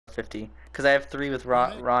50. Because I have 3 with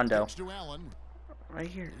Rondo. Right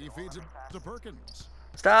here.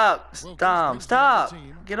 Stop! Stop! Stop!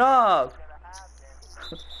 Get off!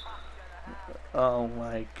 Oh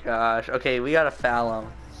my gosh. Okay, we gotta foul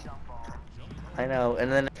him. I know. And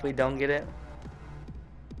then if we don't get it.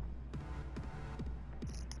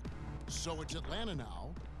 So it's Atlanta now.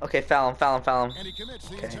 Okay, foul him, foul him, foul him. And he commits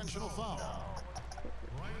the Okay. intentional foul.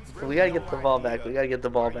 We gotta get the ball back. We gotta get the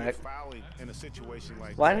ball back.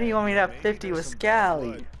 Why didn't you want me to have 50 with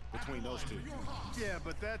Scally? Yeah,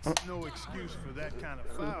 but that's no excuse for that kind of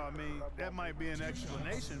foul. I mean, that might be an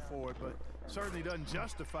explanation for it, but certainly doesn't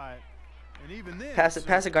justify it. And even then, Pass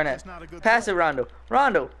it, Garnett. Pass it, Rondo.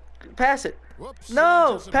 Rondo, pass it.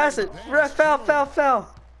 No, pass it. Foul, foul,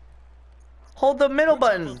 foul. Hold the middle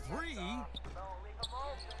button.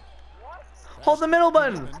 Hold the middle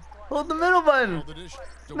button. Hold the middle button.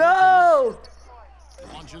 No.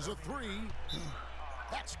 Launches a 3.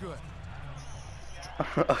 That's good.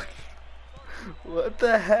 What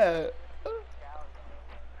the heck?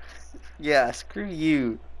 Yeah, screw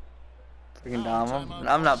you. Freaking Dom.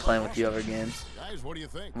 I'm not playing with you ever again. Guys, what do you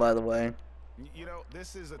think? By the way. You know,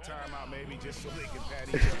 this is a timeout maybe just so they can pat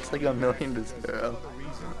each other. It's like $1 million to 0.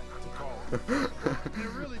 they're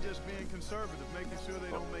really just being conservative, making sure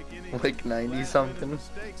they don't make any Like 90 something.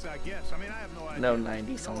 mistakes, I guess. I mean, I have no idea. No,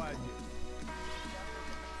 90 something.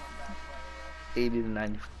 80 to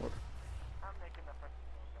 94.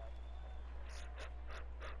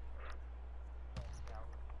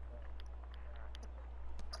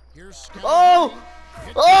 Oh!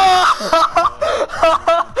 Oh!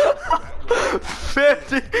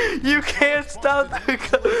 50! You can't stop the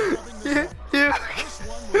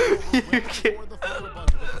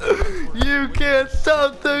You can't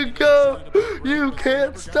stop the go! You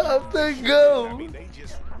can't stop the go!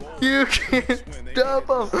 You can't stop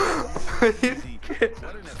him!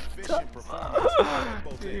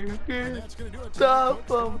 You can't stop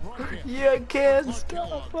him! You can't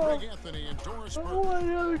stop him!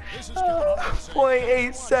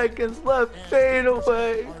 0.8 seconds left, fade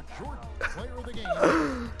away!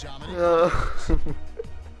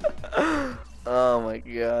 Oh my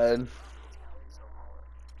god.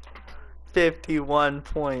 51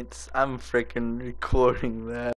 points. I'm freaking recording that.